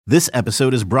This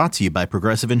episode is brought to you by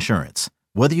Progressive Insurance.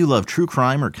 Whether you love true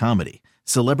crime or comedy,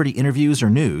 celebrity interviews or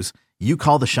news, you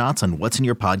call the shots on what's in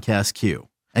your podcast queue.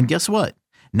 And guess what?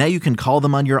 Now you can call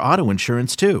them on your auto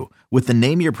insurance too with the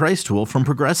Name Your Price tool from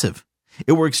Progressive.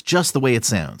 It works just the way it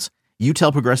sounds. You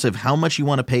tell Progressive how much you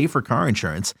want to pay for car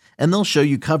insurance, and they'll show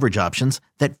you coverage options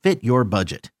that fit your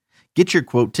budget. Get your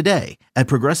quote today at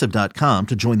Progressive.com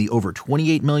to join the over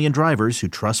 28 million drivers who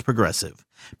trust Progressive.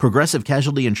 Progressive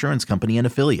Casualty Insurance Company and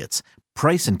Affiliates.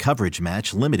 Price and coverage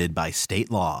match limited by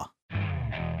state law.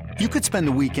 You could spend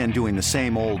the weekend doing the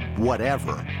same old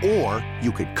whatever, or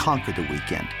you could conquer the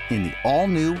weekend in the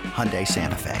all-new Hyundai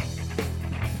Santa Fe.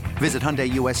 Visit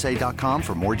HyundaiUSA.com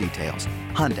for more details.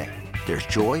 Hyundai, there's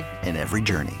joy in every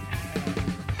journey.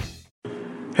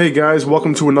 Hey guys,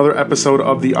 welcome to another episode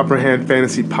of the Upper Hand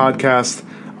Fantasy Podcast.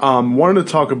 Wanted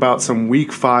to talk about some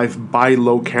Week 5 buy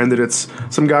low candidates,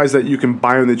 some guys that you can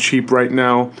buy on the cheap right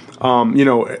now.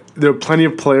 There are plenty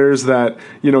of players that,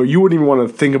 you wouldn't even want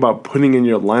to think about putting in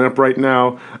your lineup right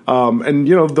now.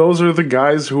 Those are the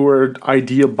guys who are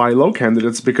ideal buy low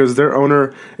candidates because their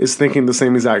owner is thinking the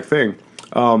same exact thing.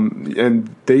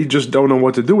 And they just don't know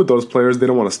what to do with those players. They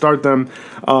don't want to start them.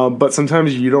 But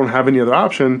sometimes you don't have any other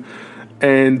option,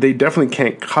 and they definitely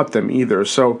can't cut them either.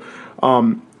 So,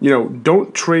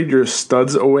 don't trade your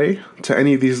studs away to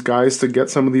any of these guys to get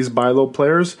some of these buy low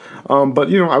players.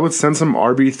 But I would send some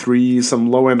RB3s,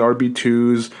 some low-end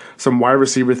RB2s, some wide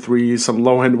receiver 3s, some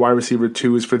low-end wide receiver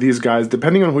 2s for these guys,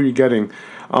 depending on who you're getting,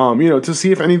 to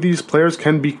see if any of these players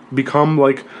can become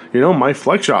like, my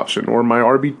flex option or my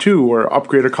RB2, or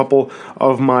upgrade a couple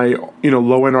of my,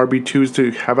 low-end RB2s to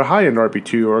have a high-end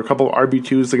RB2, or a couple of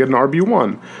RB2s to get an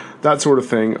RB1. That sort of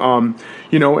thing.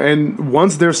 And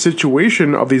once their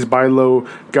situation of these buy low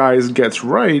guys gets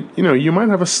right, you might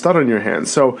have a stud on your hands.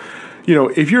 So,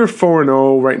 if you're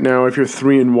 4-0 right now, if you're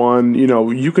 3-1,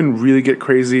 you can really get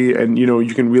crazy and,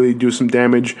 you can really do some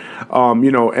damage,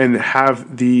 and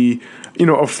have the,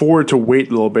 afford to wait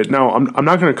a little bit. Now, I'm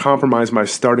not going to compromise my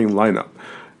starting lineup.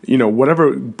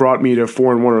 Whatever brought me to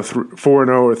 4-1 or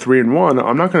 4-0 or 3-1,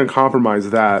 I'm not going to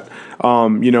compromise that,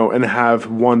 and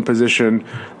have one position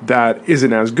that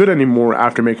isn't as good anymore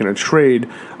after making a trade.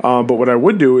 But what I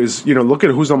would do is, look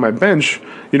at who's on my bench,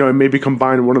 and maybe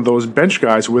combine one of those bench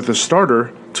guys with a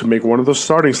starter to make one of those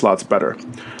starting slots better.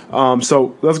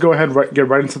 So let's go ahead and get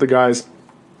right into the guys.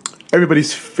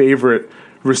 Everybody's favorite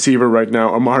receiver right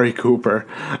now, Amari Cooper.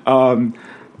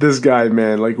 This guy,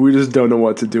 man, we just don't know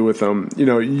what to do with him.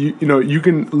 You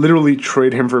can literally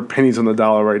trade him for pennies on the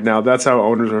dollar right now. That's how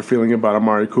owners are feeling about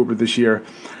Amari Cooper this year.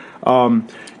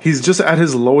 He's just at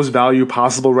his lowest value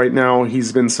possible right now.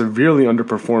 He's been severely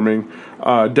underperforming.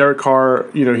 Derek Carr,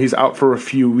 he's out for a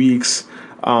few weeks.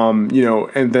 And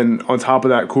then on top of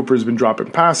that, Cooper's been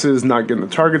dropping passes, not getting the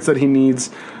targets that he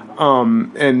needs.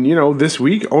 This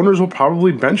week, owners will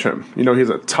probably bench him. He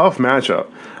has a tough matchup.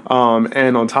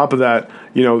 And on top of that,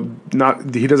 he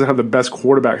doesn't have the best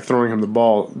quarterback throwing him the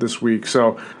ball this week.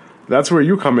 So that's where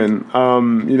you come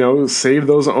in. Save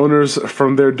those owners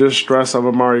from their distress of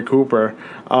Amari Cooper.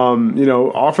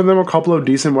 Offer them a couple of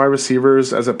decent wide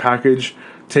receivers as a package.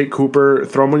 Take Cooper,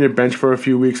 throw him on your bench for a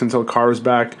few weeks until Carr is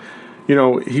back.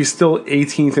 He's still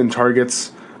 18th in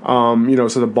targets.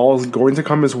 So the ball is going to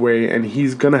come his way, and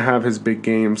he's going to have his big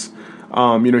games.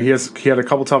 He had a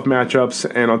couple tough matchups,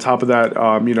 and on top of that,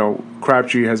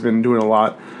 Crabtree has been doing a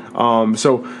lot.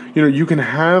 You can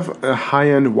have a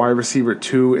high-end wide receiver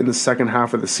 2 in the second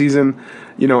half of the season,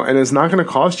 and it's not going to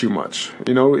cost you much.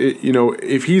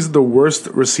 If he's the worst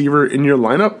receiver in your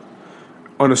lineup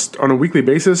on a weekly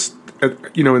basis,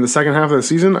 in the second half of the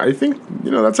season, I think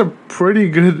that's a pretty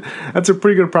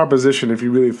good proposition if you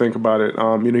really think about it.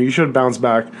 He should bounce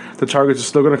back. The targets are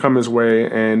still going to come his way,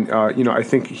 and I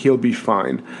think he'll be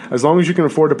fine as long as you can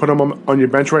afford to put him on your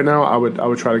bench right now. I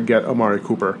would try to get Amari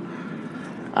Cooper.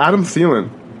 Adam Thielen,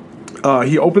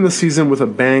 he opened the season with a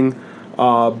bang,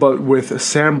 but with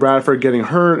Sam Bradford getting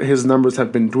hurt, his numbers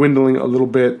have been dwindling a little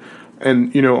bit,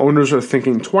 and owners are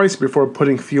thinking twice before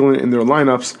putting Thielen in their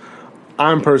lineups.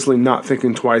 I'm personally not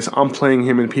thinking twice. I'm playing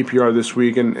him in PPR this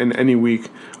week and any week.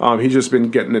 He's just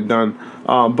been getting it done.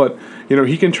 But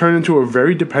he can turn into a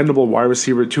very dependable wide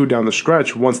receiver 2 down the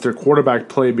stretch once their quarterback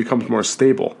play becomes more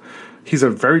stable. He's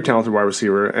a very talented wide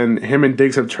receiver, and him and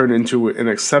Diggs have turned into an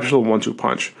exceptional 1-2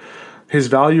 punch. His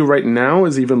value right now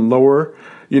is even lower,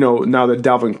 now that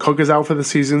Dalvin Cook is out for the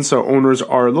season, so owners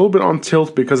are a little bit on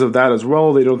tilt because of that as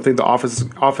well. They don't think the offense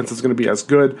is going to be as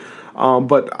good.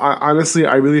 But honestly,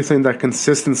 I really think that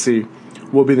consistency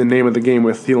will be the name of the game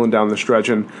with Thielen down the stretch.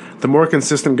 And the more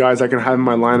consistent guys I can have in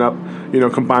my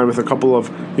lineup, combined with a couple of,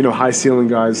 high ceiling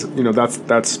guys,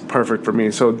 that's perfect for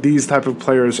me. So these type of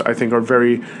players I think are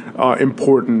very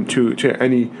important to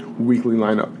any weekly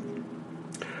lineup.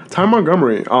 Ty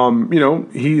Montgomery,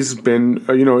 he's been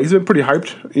pretty hyped,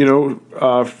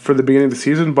 for the beginning of the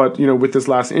season, but, with this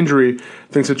last injury,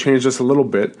 things have changed just a little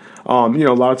bit. A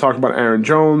lot of talk about Aaron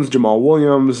Jones, Jamal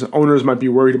Williams. Owners might be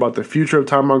worried about the future of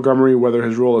Ty Montgomery, whether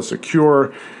his role is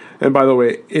secure. And by the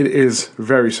way, it is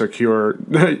very secure,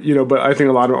 but I think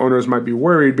a lot of owners might be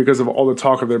worried because of all the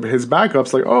talk of his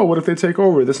backups, like, oh, what if they take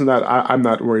over, this and that. I'm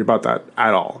not worried about that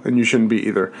at all, and you shouldn't be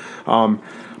either.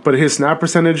 But his snap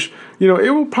percentage, it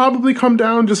will probably come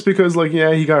down just because,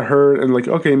 he got hurt and,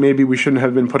 okay, maybe we shouldn't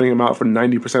have been putting him out for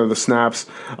 90% of the snaps.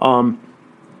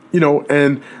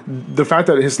 And the fact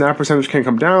that his snap percentage can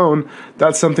come down,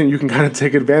 that's something you can kind of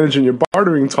take advantage in your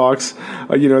bartering talks.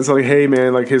 It's like, hey,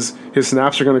 man, his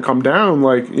snaps are going to come down.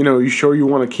 You sure you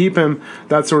want to keep him?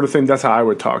 That sort of thing. That's how I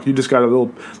would talk. You just got a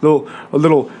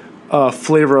little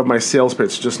flavor of my sales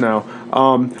pitch just now.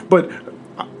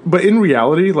 But in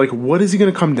reality, what is he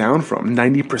going to come down from?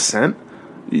 90%?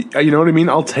 You know what I mean?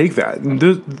 I'll take that.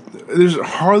 There's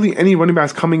hardly any running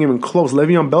backs coming even close.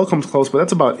 Le'Veon Bell comes close, but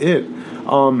that's about it.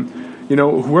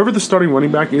 Whoever the starting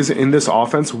running back is in this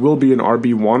offense will be an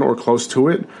RB1 or close to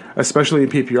it, especially in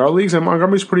PPR leagues, and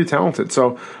Montgomery's pretty talented.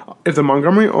 So if the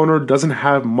Montgomery owner doesn't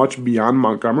have much beyond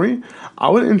Montgomery, I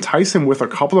would entice him with a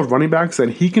couple of running backs that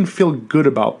he can feel good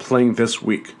about playing this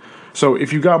week. So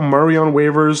if you got Murray on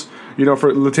waivers,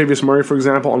 for Latavius Murray, for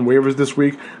example, on waivers this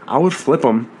week, I would flip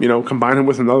him, combine him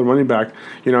with another running back.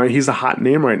 He's a hot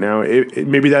name right now.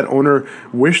 Maybe that owner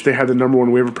wished they had the number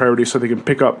one waiver priority so they can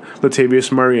pick up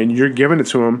Latavius Murray, and you're giving it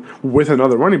to him with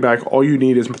another running back. All you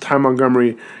need is Ty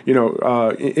Montgomery,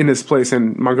 in his place,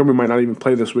 and Montgomery might not even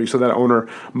play this week, so that owner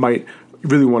might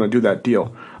really want to do that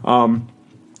deal.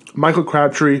 Michael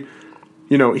Crabtree,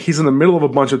 he's in the middle of a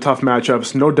bunch of tough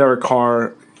matchups. No Derek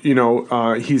Carr.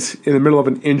 He's in the middle of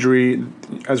an injury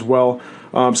as well.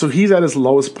 So he's at his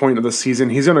lowest point of the season.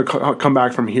 He's going to come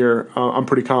back from here. I'm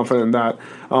pretty confident in that.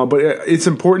 But it's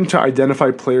important to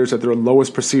identify players at their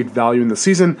lowest perceived value in the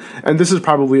season. And this is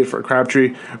probably it for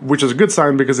Crabtree, which is a good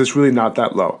sign because it's really not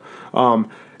that low.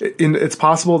 It's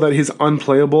possible that he's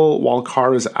unplayable while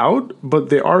Carr is out, but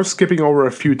they are skipping over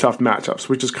a few tough matchups,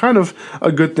 which is kind of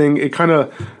a good thing. It kind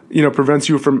of prevents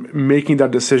you from making that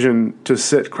decision to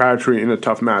sit Crabtree in a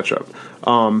tough matchup.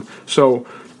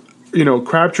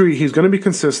 Crabtree, he's going to be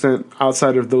consistent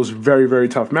outside of those very, very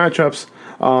tough matchups.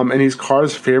 And he's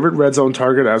Carr's favorite red zone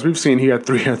target. As we've seen, he had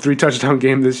three touchdown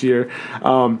game this year.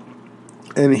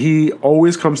 And he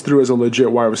always comes through as a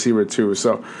legit wide receiver too.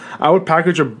 So I would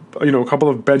package a couple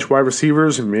of bench wide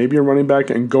receivers and maybe a running back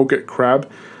and go get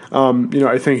Crab.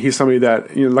 I think he's somebody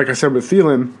that, like I said with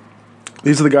Thielen,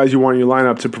 these are the guys you want in your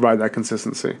lineup to provide that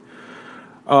consistency.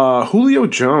 Julio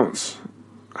Jones.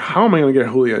 How am I going to get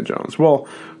Julio Jones? Well,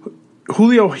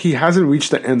 Julio, he hasn't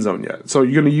reached the end zone yet. So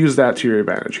you're going to use that to your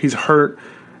advantage. He's hurt.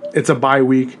 It's a bye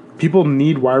week. People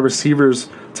need wide receivers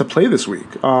to play this week.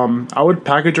 I would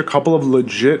package a couple of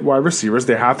legit wide receivers.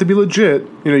 They have to be legit.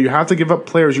 You have to give up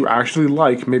players you actually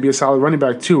like, maybe a solid running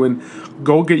back too, and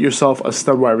go get yourself a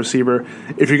stud wide receiver.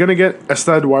 If you're going to get a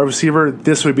stud wide receiver,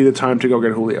 this would be the time to go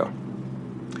get Julio.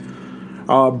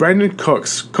 Brandon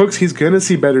Cooks. He's going to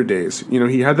see better days.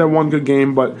 He had that one good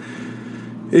game, but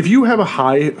if you have a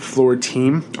high floor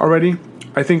team already,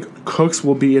 I think Cooks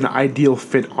will be an ideal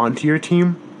fit onto your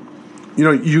team.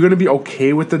 You're going to be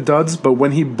okay with the duds, but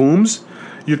when he booms,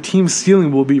 your team's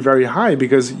ceiling will be very high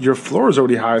because your floor is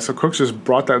already high, so Cooks just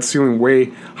brought that ceiling way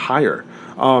higher.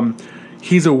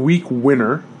 He's a weak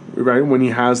winner, right, when he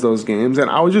has those games,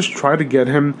 and I would just try to get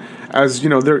him as,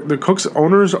 the Cooks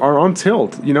owners are on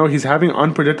tilt. He's having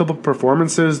unpredictable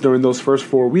performances during those first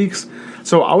 4 weeks,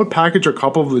 so I would package a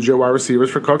couple of legit wide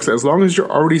receivers for Cooks as long as you're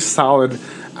already solid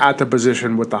at the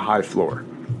position with the high floor.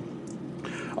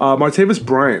 Martavis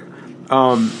Bryant.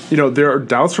 There are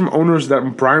doubts from owners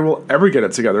that Brian will ever get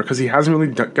it together because he hasn't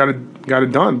really got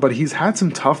it done. But he's had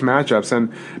some tough matchups,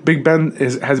 and Big Ben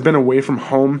has been away from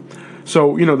home.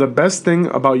 So, the best thing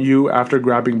about you after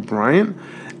grabbing Bryant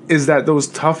is that those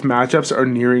tough matchups are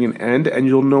nearing an end, and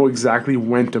you'll know exactly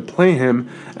when to play him,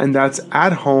 and that's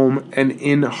at home and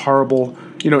in non-horrible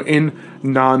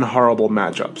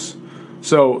matchups.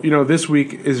 So, this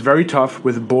week is very tough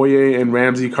with Boye and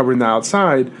Ramsey covering the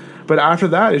outside. But after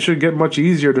that, it should get much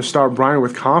easier to start Bryant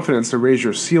with confidence to raise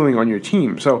your ceiling on your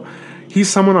team. So he's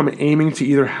someone I'm aiming to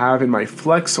either have in my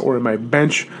flex or in my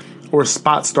bench or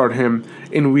spot start him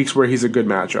in weeks where he's a good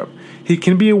matchup. He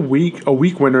can be a weak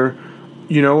winner,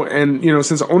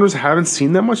 Since owners haven't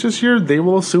seen that much this year, they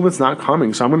will assume it's not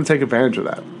coming. So I'm going to take advantage of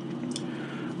that.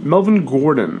 Melvin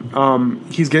Gordon,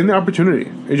 he's getting the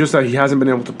opportunity. It's just that he hasn't been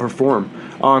able to perform.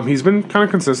 He's been kind of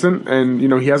consistent, and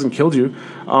he hasn't killed you.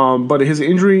 But his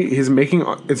injury is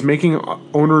making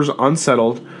owners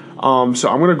unsettled. So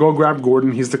I'm going to go grab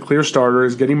Gordon. He's the clear starter.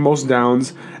 He's getting most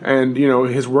downs, and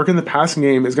his work in the passing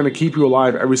game is going to keep you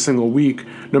alive every single week,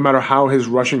 no matter how his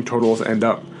rushing totals end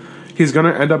up. He's going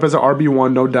to end up as an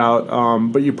RB1, no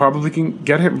doubt, but you probably can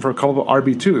get him for a couple of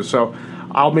RB2s. So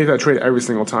I'll make that trade every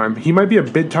single time. He might be a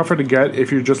bit tougher to get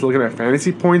if you're just looking at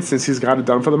fantasy points, since he's got it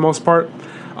done for the most part.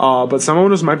 But some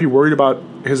owners might be worried about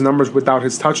his numbers without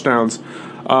his touchdowns.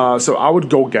 So I would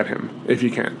go get him if you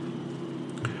can.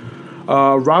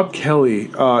 Rob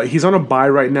Kelly, he's on a bye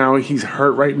right now. He's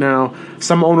hurt right now.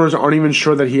 Some owners aren't even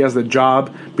sure that he has the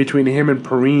job between him and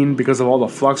Perrine because of all the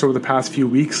flux over the past few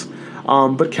weeks.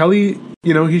 But Kelly,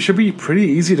 he should be pretty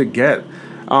easy to get.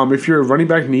 If you're running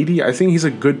back needy, I think he's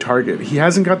a good target. He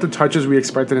hasn't got the touches we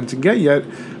expected him to get yet,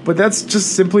 but that's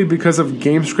just simply because of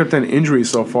game script and injuries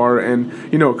so far. And,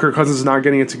 Kirk Cousins is not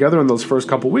getting it together in those first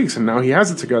couple weeks, and now he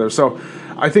has it together. So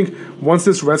I think once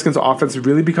this Redskins offense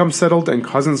really becomes settled and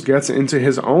Cousins gets into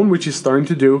his own, which he's starting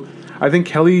to do, I think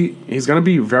Kelly, he's going to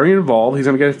be very involved. He's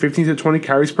going to get 15 to 20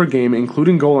 carries per game,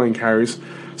 including goal line carries.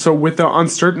 So with the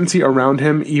uncertainty around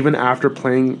him, even after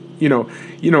playing,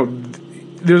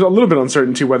 there's a little bit of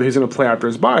uncertainty whether he's going to play after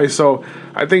his bye. So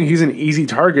I think he's an easy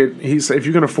target. If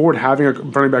you can afford having a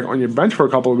running back on your bench for a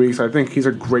couple of weeks, I think he's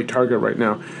a great target right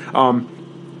now.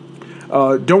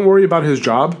 Don't worry about his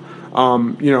job.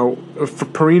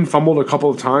 Perrine fumbled a couple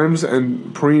of times,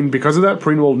 and because of that,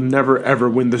 Perrine will never ever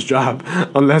win this job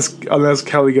unless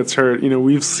Kelly gets hurt.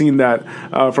 We've seen that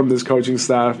from this coaching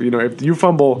staff. If you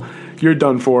fumble, you're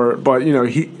done for. But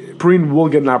Perrine will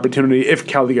get an opportunity if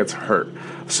Kelly gets hurt.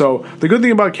 So the good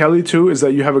thing about Kelly too is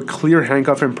that you have a clear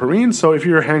handcuff in Perrine. So if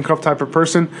you're a handcuff type of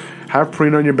person, have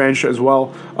Perrine on your bench as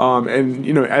well. And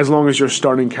as long as you're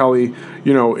starting Kelly,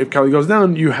 if Kelly goes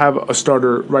down, you have a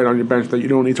starter right on your bench that you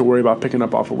don't need to worry about picking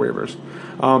up off of waivers.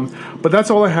 But that's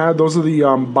all I had. Those are the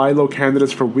buy low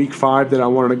candidates for Week 5 that I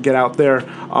wanted to get out there.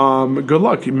 Good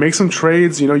luck. Make some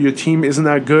trades. Your team isn't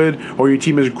that good, or your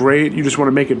team is great. You just want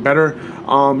to make it better.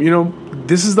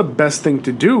 This is the best thing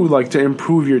to do, to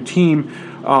improve your team.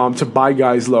 To buy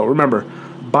guys low. Remember,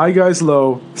 buy guys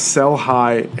low, sell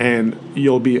high, and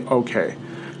you'll be okay.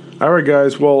 All right,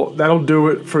 guys. Well, that'll do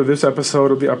it for this episode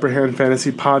of the Upper Hand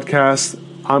Fantasy Podcast.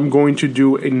 I'm going to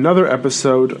do another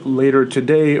episode later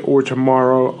today or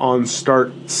tomorrow on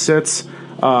start sits.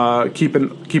 Keep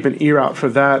an ear out for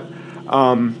that.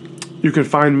 You can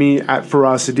find me at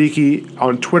Faraz Siddiqui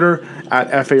on Twitter at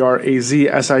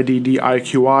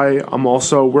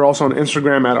FarazSiddiqui. We're also on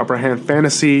Instagram at Upper Hand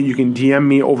Fantasy. You can DM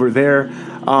me over there.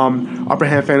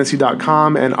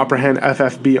 UpperHandFantasy.com and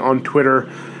UpperHandFFB on Twitter.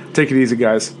 Take it easy,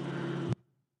 guys.